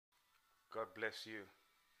God bless you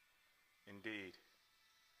indeed.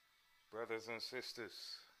 Brothers and sisters,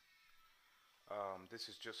 this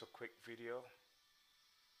is just a quick video.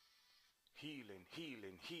 Healing,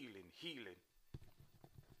 healing, healing, healing.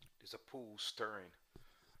 There's a pool stirring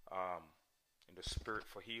um, in the spirit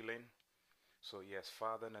for healing. So yes,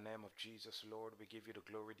 Father, in the name of Jesus, Lord, we give you the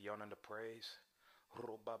glory, the honor, and the praise.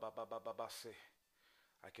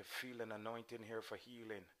 I can feel an anointing here for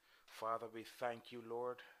healing. Father, we thank you,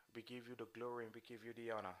 Lord. We give you the glory and we give you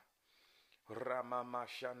the honor. Ramama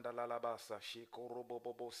shanda lalabasa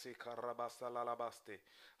shikurubobo se karabasa lalabaste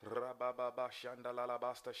rababa shanda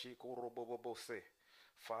lalabasta shikurubobo se.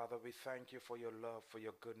 Father, we thank you for your love, for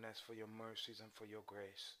your goodness, for your mercies, and for your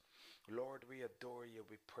grace. Lord, we adore you,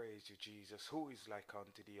 we praise you, Jesus. Who is like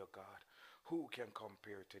unto thee, O God? Who can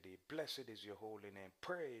compare to thee? Blessed is your holy name.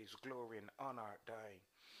 Praise, glory, and honor thine.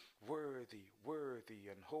 Worthy, worthy,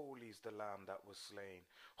 and holy is the Lamb that was slain.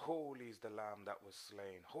 Holy is the Lamb that was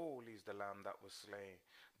slain. Holy is the Lamb that was slain.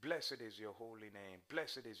 Blessed is your holy name.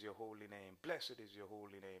 Blessed is your holy name. Blessed is your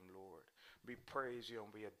holy name, Lord. We praise you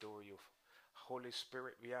and we adore you. Holy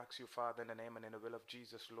Spirit, we ask you, Father, in the name and in the will of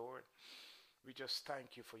Jesus, Lord. We just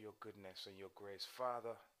thank you for your goodness and your grace.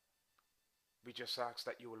 Father, we just ask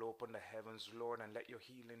that you will open the heavens, Lord, and let your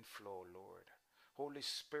healing flow, Lord. Holy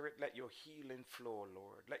Spirit, let your healing flow,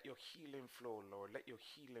 Lord. Let your healing flow, Lord. Let your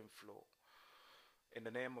healing flow. In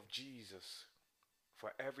the name of Jesus,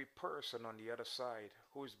 for every person on the other side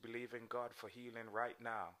who is believing God for healing right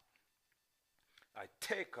now, I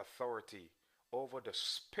take authority over the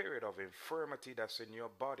spirit of infirmity that's in your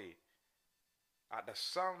body. At the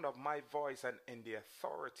sound of my voice and in the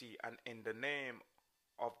authority and in the name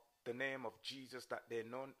of Jesus, that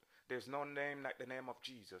there's no name like the name of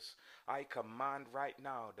Jesus. I command right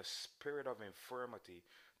now the spirit of infirmity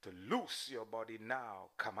to loose your body now.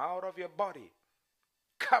 Come out of your body.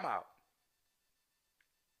 Come out.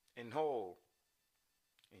 In whole.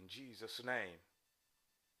 In Jesus' name.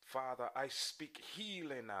 Father, I speak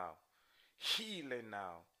healing now. Healing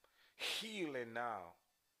now. Healing now.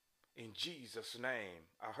 In Jesus' name.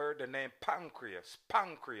 I heard the name pancreas.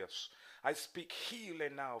 Pancreas. I speak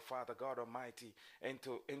healing now, Father God Almighty,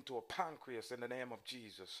 into a pancreas in the name of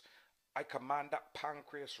Jesus. I command that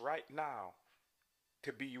pancreas right now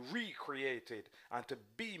to be recreated and to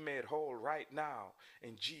be made whole right now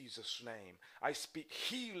in Jesus' name. I speak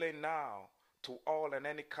healing now to all and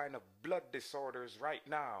any kind of blood disorders right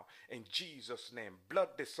now in Jesus' name.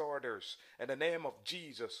 Blood disorders in the name of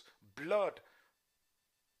Jesus. Blood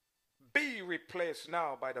be replaced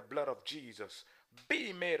now by the blood of Jesus.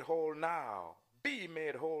 Be made whole now. Be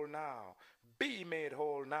made whole now. Be made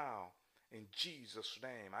whole now. In Jesus'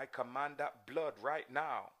 name, I command that blood right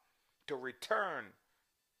now to return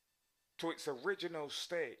to its original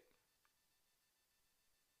state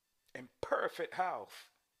in perfect health,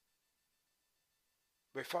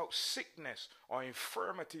 without sickness or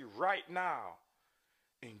infirmity right now.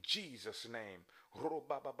 In Jesus' name.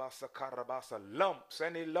 Lumps,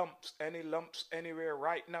 any lumps anywhere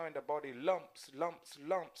right now in the body. Lumps.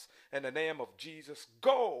 In the name of Jesus.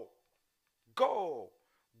 Go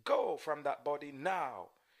from that body now.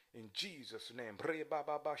 In Jesus' name.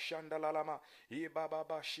 Rebababa shandalalama.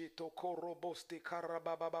 Ibababa shito koroboste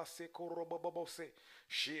karababa se korobobose.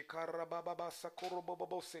 Shikarababa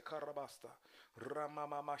sakorobobose karabasta.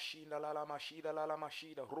 Ramama mashida lala mashida lala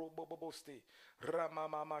mashida. Roboboste.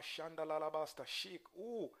 Ramama shanda lalabasta. Shik.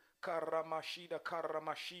 Karamashida.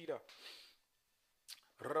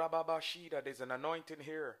 Rababashida. There's an anointing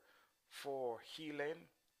here for healing.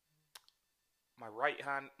 My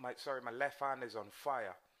left hand is on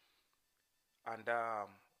fire. And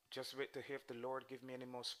just wait to hear if the Lord give me any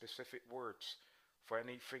more specific words for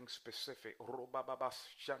anything specific. Robababa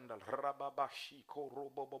shandal. Rababashi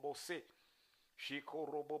korobobose. Shiko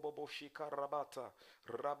robobobo shikarabata.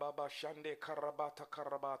 Rababa shande karabata.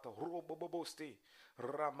 Roboboboste.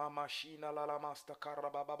 Ramama shina lalamasta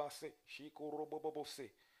karababase. Shiko robobobose.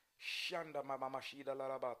 Shanda mama mashida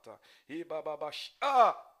lalabata. Ibababash.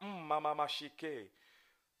 Mama mashike.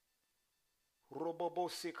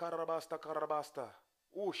 Robobose karabasta.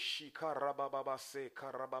 Ushi karababase.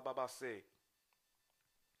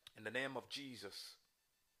 In the name of Jesus.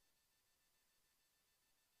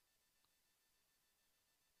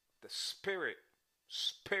 The spirit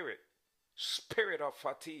of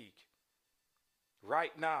fatigue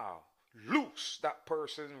right now. Loose that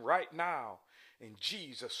person right now in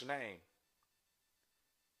Jesus' name.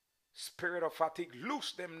 Spirit of fatigue,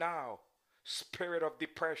 loose them now. Spirit of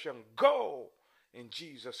depression, go in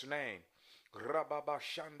Jesus' name. Rababa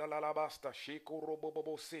shandalalabasta shiko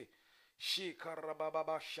robobose. Shika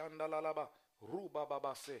rababa shandalalaba. Ruba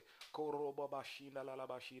babase, koroba bashinda la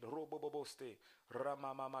bashid, robo boboste,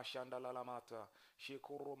 ramama shanda la mata,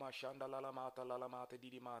 shikoroma shanda la mata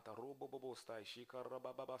didimata, robo bobosta,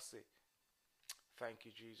 shikaraba babase. Thank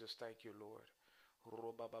you, Jesus. Thank you, Lord.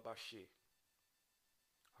 Roba babashi,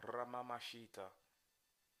 ramamashita,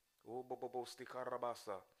 robo bobosti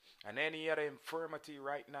karabasa. And any other infirmity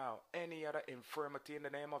right now, any other infirmity in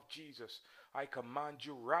the name of Jesus, I command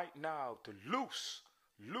you right now to loose,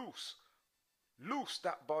 loose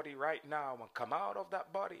that body right now and come out of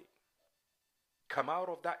that body. Come out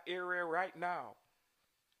of that area right now.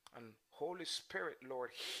 And Holy Spirit,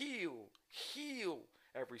 Lord, heal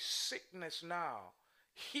every sickness now.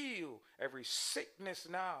 Heal every sickness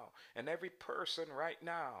now. And every person right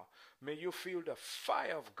now, may you feel the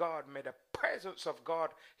fire of God. May the presence of God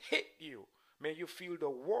hit you. May you feel the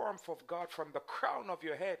warmth of God from the crown of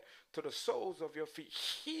your head to the soles of your feet,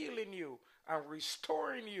 healing you and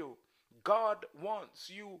restoring you. God wants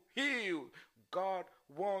you healed. God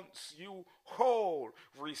wants you whole.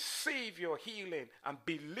 Receive your healing and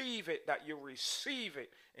believe it that you receive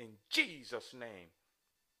it in Jesus' name.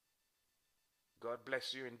 God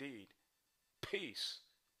bless you indeed. Peace,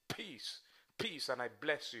 peace, peace, and I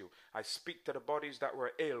bless you. I speak to the bodies that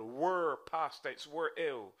were ill, were past tense, were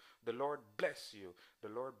ill. The Lord bless you. The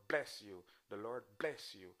Lord bless you. The Lord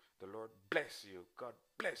bless you. The Lord bless you. God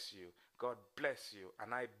bless you. God bless you.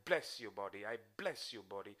 And I bless you, body. I bless you,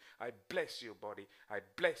 body. I bless you, body. I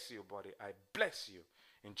bless you, body. I bless you.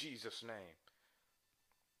 In Jesus' name.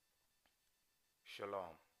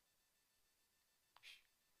 Shalom.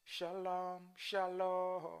 Shalom,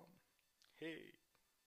 shalom. Hey.